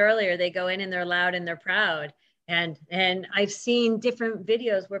you said earlier, they go in and they're loud and they're proud. And I've seen different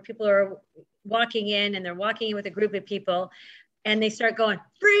videos where people are walking in and they're walking in with a group of people and they start going,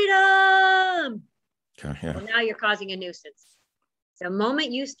 freedom. Okay, yeah. Well, now you're causing a nuisance. The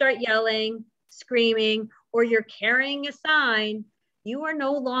moment you start yelling, screaming, or you're carrying a sign, you are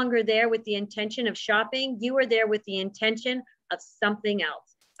no longer there with the intention of shopping. You are there with the intention of something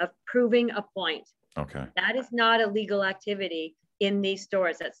else, of proving a point. Okay. That is not a legal activity in these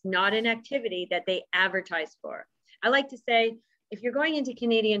stores. That's not an activity that they advertise for. I like to say, if you're going into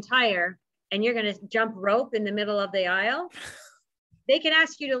Canadian Tire and you're going to jump rope in the middle of the aisle, they can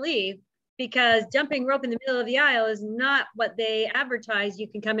ask you to leave because jumping rope in the middle of the aisle is not what they advertise you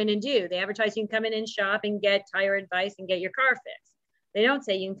can come in and do. They advertise you can come in and shop and get tire advice and get your car fixed. They don't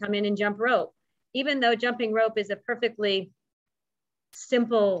say you can come in and jump rope. Even though jumping rope is a perfectly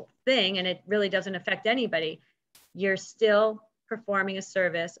simple thing and it really doesn't affect anybody, you're still performing a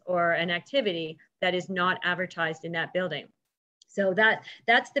service or an activity that is not advertised in that building. So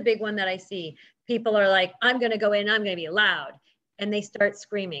that's the big one that I see. People are like, I'm going to go in, I'm going to be loud. And they start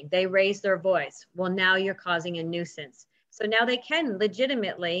screaming. They raise their voice. Well, now you're causing a nuisance. So now they can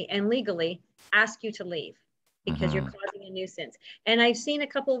legitimately and legally ask you to leave because you're causing a nuisance. And I've seen a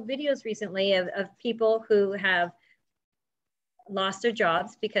couple of videos recently of people who have lost their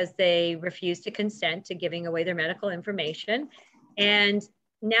jobs because they refused to consent to giving away their medical information. And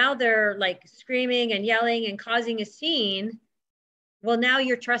now they're like screaming and yelling and causing a scene. Well, now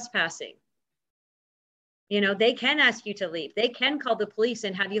you're trespassing. They can ask you to leave. They can call the police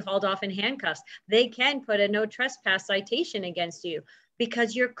and have you hauled off in handcuffs. They can put a no trespass citation against you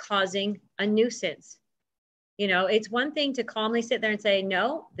because you're causing a nuisance. It's one thing to calmly sit there and say,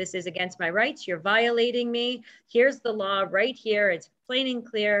 no, this is against my rights. You're violating me. Here's the law right here. It's plain and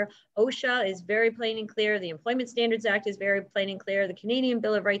clear. OSHA is very plain and clear. The Employment Standards Act is very plain and clear. The Canadian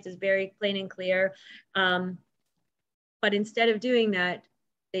Bill of Rights is very plain and clear. But instead of doing that,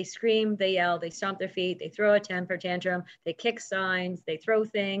 they scream, they yell, they stomp their feet, they throw a temper tantrum, they kick signs, they throw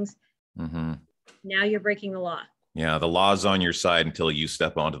things. Now you're breaking the law. Yeah, the law's on your side until you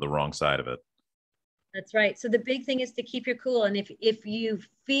step onto the wrong side of it. That's right. So the big thing is to keep your cool. And if you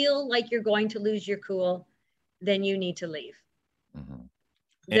feel like you're going to lose your cool, then you need to leave.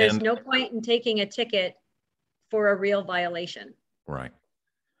 There's no point in taking a ticket for a real violation. Right.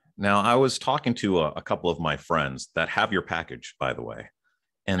 Now, I was talking to a couple of my friends that have your package, by the way.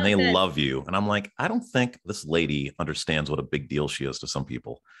 and Oh, they good. love you. And I'm like, I don't think this lady understands what a big deal she is to some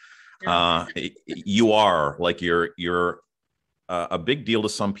people. No. You are like, you're a big deal to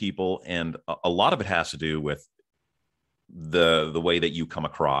some people. And a lot of it has to do with the way that you come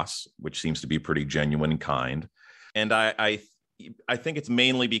across, which seems to be pretty genuine and kind. And I think it's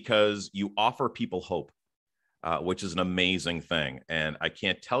mainly because you offer people hope, which is an amazing thing. And I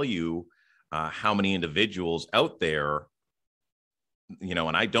can't tell you how many individuals out there,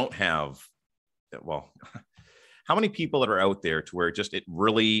 and I don't have, well, how many people that are out there to where it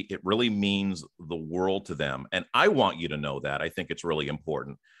really means the world to them. And I want you to know that. I think it's really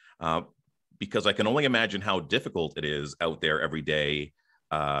important, because I can only imagine how difficult it is out there every day,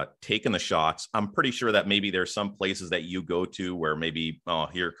 taking the shots. I'm pretty sure that maybe there's some places that you go to where maybe, oh,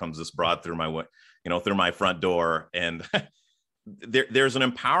 here comes this broad through my front door. And there's an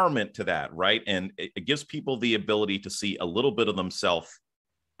empowerment to that, right? And it gives people the ability to see a little bit of themselves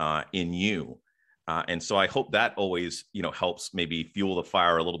in you. And so I hope that always, helps maybe fuel the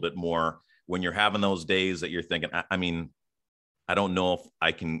fire a little bit more when you're having those days that you're thinking, I mean, I don't know if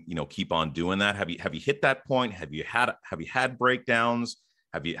I can, keep on doing that. Have you hit that point? Have you had breakdowns?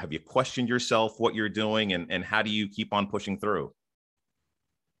 Have you questioned yourself, what you're doing, and how do you keep on pushing through?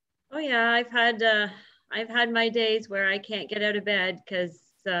 Oh yeah, I've had my days where I can't get out of bed because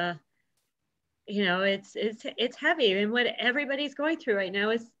it's heavy, and what everybody's going through right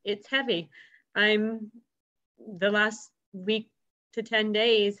now is it's heavy. I'm The last week to 10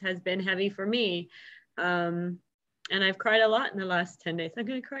 days has been heavy for me. And I've cried a lot in the last 10 days. I'm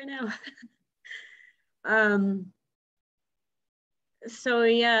going to cry now. So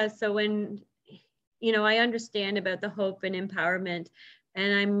yeah, so when, I understand about the hope and empowerment,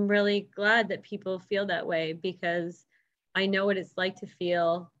 and I'm really glad that people feel that way, because I know what it's like to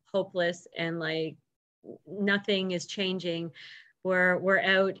feel hopeless and like nothing is changing. We're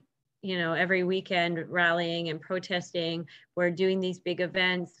out, every weekend rallying and protesting. We're doing these big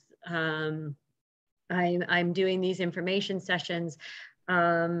events. I'm doing these information sessions,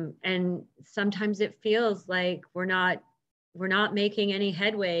 and sometimes it feels like we're not making any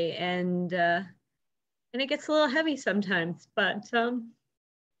headway, and it gets a little heavy sometimes. But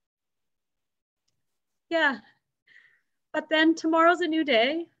yeah, but then tomorrow's a new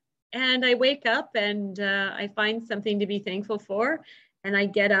day, and I wake up and I find something to be thankful for, and I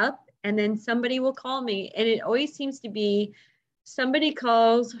get up, and then somebody will call me, and it always seems to be somebody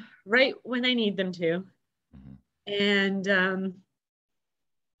calls right when I need them to. Mhm. And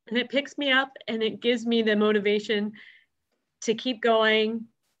it picks me up, and it gives me the motivation to keep going,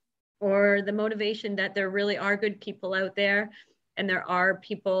 or the motivation that there really are good people out there, and there are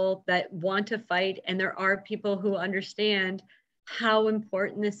people that want to fight, and there are people who understand how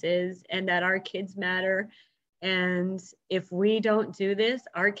important this is, and that our kids matter. And if we don't do this,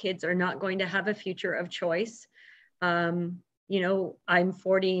 our kids are not going to have a future of choice. I'm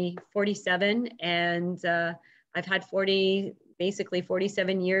 47, and I've had basically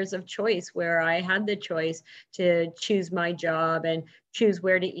 47 years of choice, where I had the choice to choose my job and choose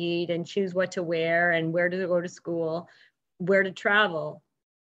where to eat and choose what to wear and where to go to school, where to travel.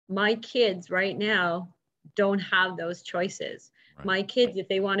 My kids right now don't have those choices. Right. My kids, if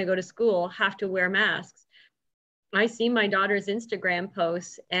they want to go to school, have to wear masks. I see my daughter's Instagram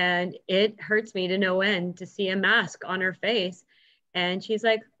posts, and it hurts me to no end to see a mask on her face. And she's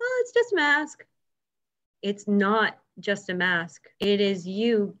like, oh, it's just a mask. It's not just a mask. It is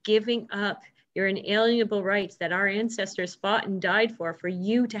you giving up your inalienable rights that our ancestors fought and died for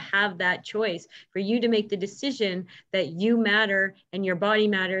you to have that choice, for you to make the decision that you matter, and your body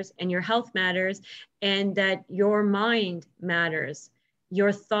matters, and your health matters, and that your mind matters,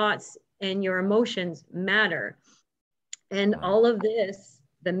 your thoughts and your emotions matter. And Right. all of this,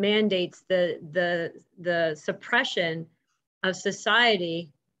 the mandates, the suppression of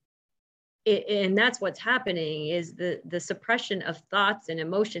society, and that's what's happening, is the suppression of thoughts and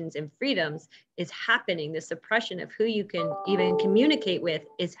emotions and freedoms is happening. The suppression of who you can even communicate with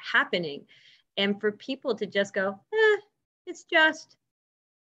is happening. And for people to just go, it's just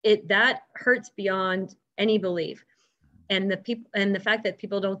that hurts beyond any belief. And the fact that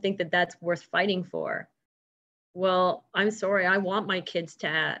people don't think that that's worth fighting for. Well, I'm sorry. I want my kids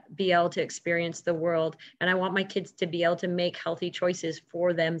to be able to experience the world, and I want my kids to be able to make healthy choices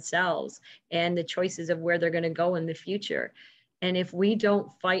for themselves and the choices of where they're going to go in the future. And if we don't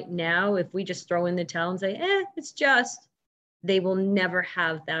fight now, if we just throw in the towel and say, it's just, they will never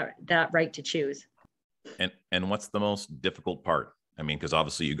have that right to choose. And what's the most difficult part? I mean, because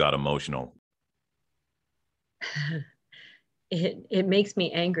obviously you got emotional. It makes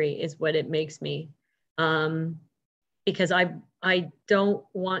me angry, is what it makes me. Because I don't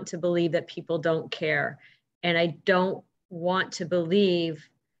want to believe that people don't care. And I don't want to believe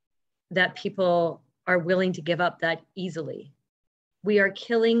that people are willing to give up that easily. We are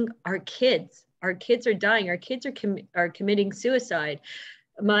killing our kids. Our kids are dying. Our kids are committing suicide.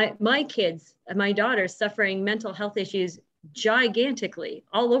 My kids, my daughter's suffering mental health issues gigantically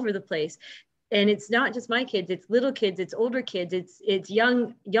all over the place. And it's not just my kids, it's little kids, it's older kids, it's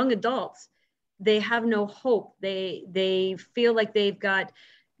young adults. They have no hope. They feel like they've got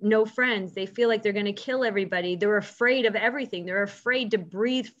no friends. They feel like they're going to kill everybody. They're afraid of everything. They're afraid to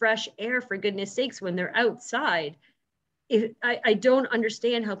breathe fresh air, for goodness sakes, when they're outside. I don't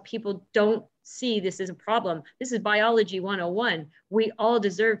understand how people don't see this as a problem. This is biology 101. We all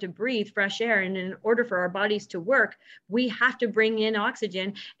deserve to breathe fresh air. And in order for our bodies to work, we have to bring in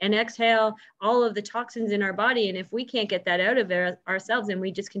oxygen and exhale all of the toxins in our body. And if we can't get that out of ourselves and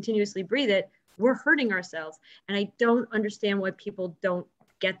we just continuously breathe it, we're hurting ourselves. And I don't understand why people don't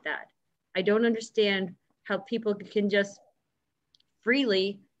get that. I don't understand how people can just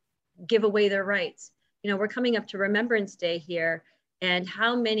freely give away their rights. You know, we're coming up to Remembrance Day here, and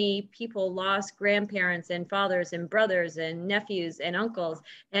how many people lost grandparents and fathers and brothers and nephews and uncles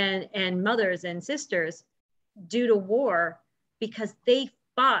and mothers and sisters due to war, because they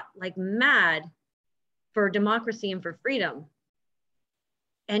fought like mad for democracy and for freedom.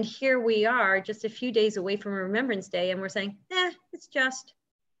 And here we are just a few days away from Remembrance Day, and we're saying, it's just.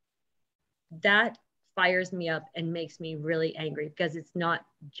 That fires me up and makes me really angry, because it's not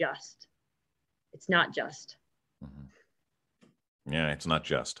just. It's not just. Mm-hmm. Yeah, it's not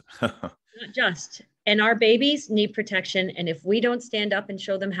just. Not just. And our babies need protection. And if we don't stand up and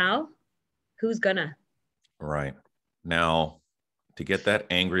show them how, who's gonna? Right. Now, to get that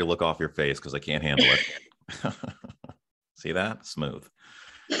angry look off your face, because I can't handle it. See that? Smooth.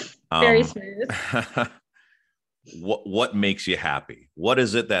 Very smooth. What makes you happy? What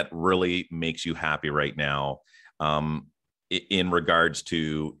is it that really makes you happy right now, in regards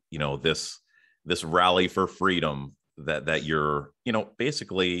to, you know, this rally for freedom that you're, you know,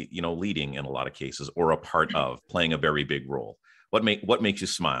 basically, you know, leading in a lot of cases, or a part of, playing a very big role? What makes you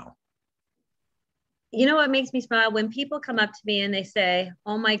smile? You know what makes me smile? When people come up to me and they say,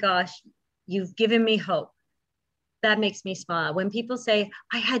 "Oh my gosh, you've given me hope." That makes me smile. When people say,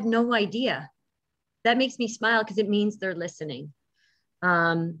 "I had no idea," that makes me smile, because it means they're listening.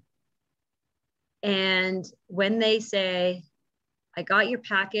 And when they say, "I got your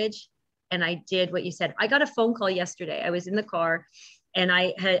package and I did what you said." I got a phone call yesterday. I was in the car and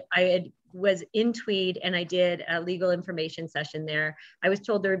I was in Tweed, and I did a legal information session there. I was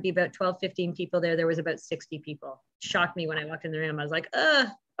told there would be about 12, 15 people there. There was about 60 people. Shocked me when I walked in the room. I was like,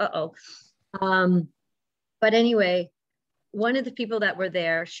 uh-oh. But anyway, one of the people that were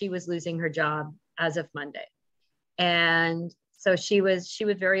there, she was losing her job as of Monday. And so she was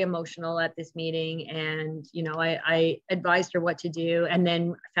very emotional at this meeting. And, you know, I advised her what to do, and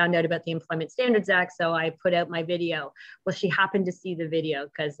then found out about the Employment Standards Act. So I put out my video. Well, she happened to see the video,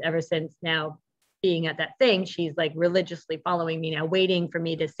 because ever since now being at that thing, she's like religiously following me now, waiting for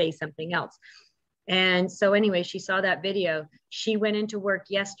me to say something else. And so anyway, she saw that video. She went into work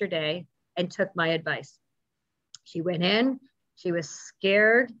yesterday and took my advice. She went in, she was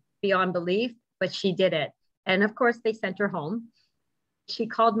scared beyond belief, but she did it. And of course, they sent her home. She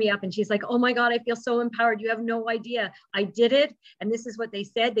called me up and she's like, "Oh my God, I feel so empowered. You have no idea. I did it. And this is what they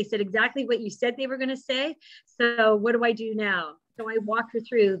said. They said exactly what you said they were going to say. So what do I do now?" So I walked her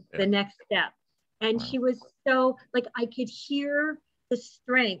through the next step. And she was so, like, I could hear the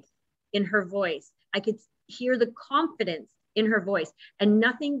strength in her voice. I could hear the confidence in her voice. And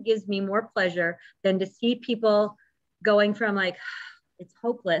nothing gives me more pleasure than to see people going from like, it's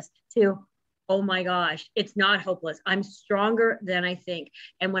hopeless, to, oh my gosh, it's not hopeless. I'm stronger than I think.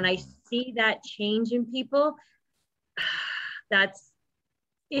 And when I see that change in people, that's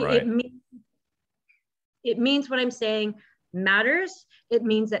it. Right. It means what I'm saying matters. It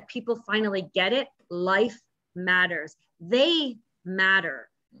means that people finally get it. Life matters. They matter.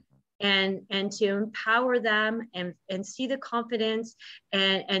 And to empower them and see the confidence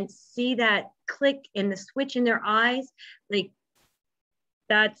and see that click in the switch in their eyes, like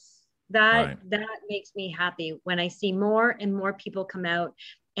that makes me happy when I see more and more people come out,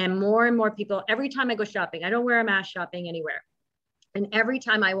 and more people. Every time I go shopping, I don't wear a mask shopping anywhere. And every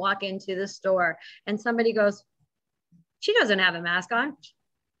time I walk into the store and somebody goes, "She doesn't have a mask on,"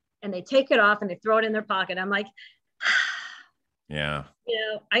 and they take it off and they throw it in their pocket, I'm like, yeah. You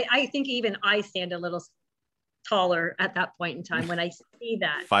know, I think even I stand a little taller at that point in time when I see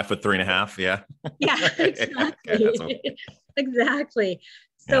that. 5'3.5". Yeah. Yeah, exactly. Exactly.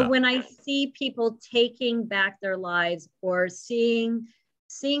 So when I see people taking back their lives or seeing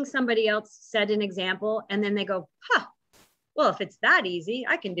somebody else set an example, and then they go, huh, well, if it's that easy,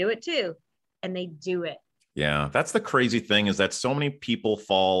 I can do it too. And they do it. Yeah, that's the crazy thing, is that so many people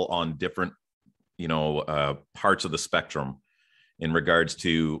fall on different, parts of the spectrum in regards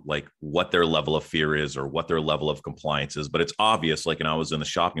to like what their level of fear is or what their level of compliance is. But it's obvious, like, I was in the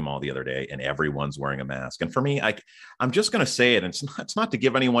shopping mall the other day and everyone's wearing a mask. And for me, I'm just going to say it. And it's not to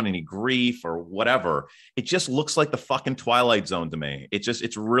give anyone any grief or whatever. It just looks like the fucking Twilight Zone to me.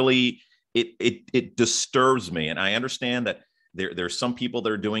 It's really, it disturbs me. And I understand that there's some people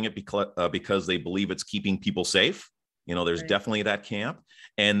that are doing it because they believe it's keeping people safe. There's definitely that camp.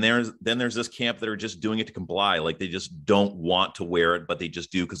 And there's this camp that are just doing it to comply. Like, they just don't want to wear it, but they just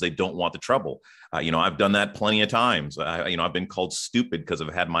do because they don't want the trouble. I've done that plenty of times. I've been called stupid because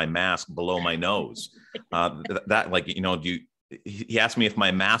I've had my mask below my nose. He asked me if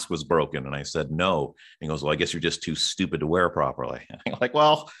my mask was broken, and I said no. And he goes, well, I guess you're just too stupid to wear properly. I'm like,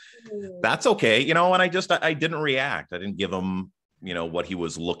 well, that's okay. And I didn't react. I didn't give him, what he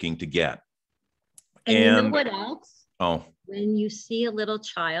was looking to get. And you know what else? Oh, when you see a little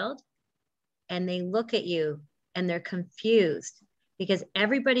child and they look at you and they're confused because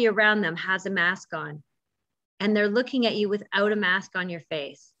everybody around them has a mask on, and they're looking at you without a mask on your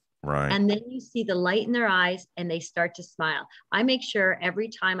face. Right. And then you see the light in their eyes and they start to smile. I make sure every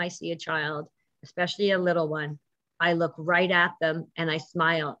time I see a child, especially a little one, I look right at them and I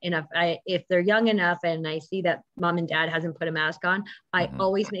smile. And if they're young enough and I see that mom and dad hasn't put a mask on, I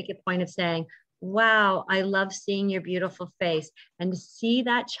always make a point of saying, wow, I love seeing your beautiful face. And to see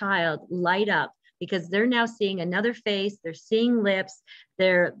that child light up, because they're now seeing another face, they're seeing lips,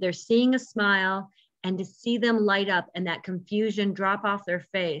 they're seeing a smile, and to see them light up and that confusion drop off their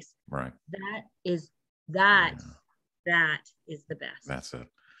face. Right. That is the best. That's it.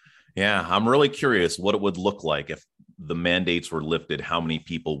 Yeah. I'm really curious what it would look like if the mandates were lifted, how many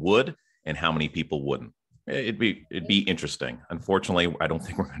people would and how many people wouldn't. It'd be interesting. Unfortunately, I don't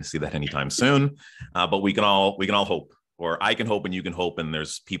think we're going to see that anytime soon, but we can all hope, or I can hope and you can hope. And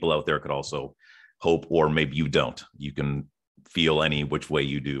there's people out there could also hope, or maybe you don't. You can feel any which way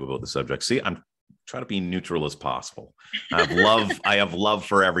you do about the subject. See, I'm trying to be neutral as possible. I have love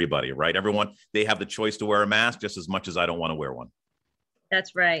for everybody, right? Everyone, they have the choice to wear a mask just as much as I don't want to wear one.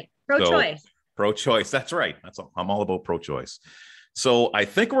 That's right. Pro-choice. Pro-choice. That's right. I'm all about pro-choice. So I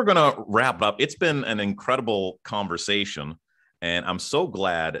think we're going to wrap it up. It's been an incredible conversation, and I'm so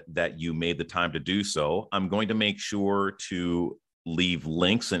glad that you made the time to do so. I'm going to make sure to leave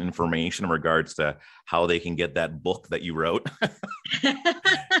links and information in regards to how they can get that book that you wrote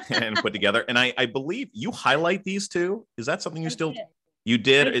and put together. And I believe you highlight these too. Is that something you still... You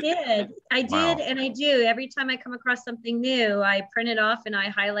did? I did. And I do. Every time I come across something new, I print it off and I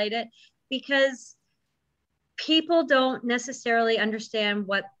highlight it, because people don't necessarily understand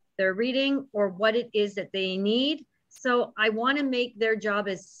what they're reading or what it is that they need. So I want to make their job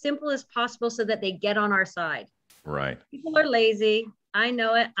as simple as possible so that they get on our side. Right. People are lazy. I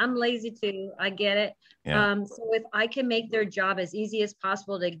know it. I'm lazy too. I get it. Yeah. So if I can make their job as easy as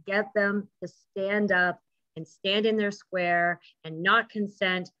possible to get them to stand up and stand in their square and not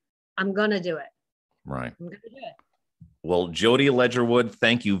consent, I'm going to do it. Right. I'm going to do it. Well, Jody Ledgerwood,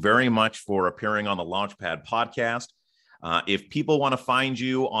 thank you very much for appearing on the Launchpad podcast. If people want to find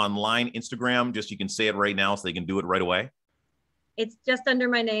you online, Instagram, just you can say it right now so they can do it right away. It's just under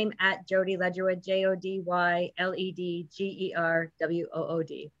my name at Jody Ledgerwood,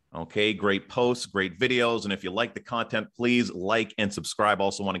 JodyLedgerwood. Okay, great posts, great videos. And if you like the content, please like and subscribe.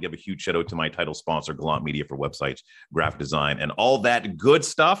 Also want to give a huge shout out to my title sponsor, GallantMEDIA, for websites, graphic design, and all that good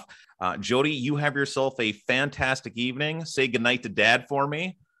stuff. Jody, you have yourself a fantastic evening. Say goodnight to Dad for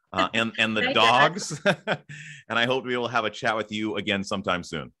me and the dogs. And I hope we will have a chat with you again sometime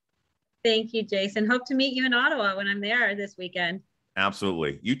soon. Thank you, Jason. Hope to meet you in Ottawa when I'm there this weekend.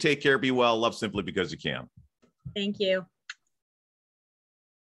 Absolutely. You take care, be well, love simply because you can. Thank you.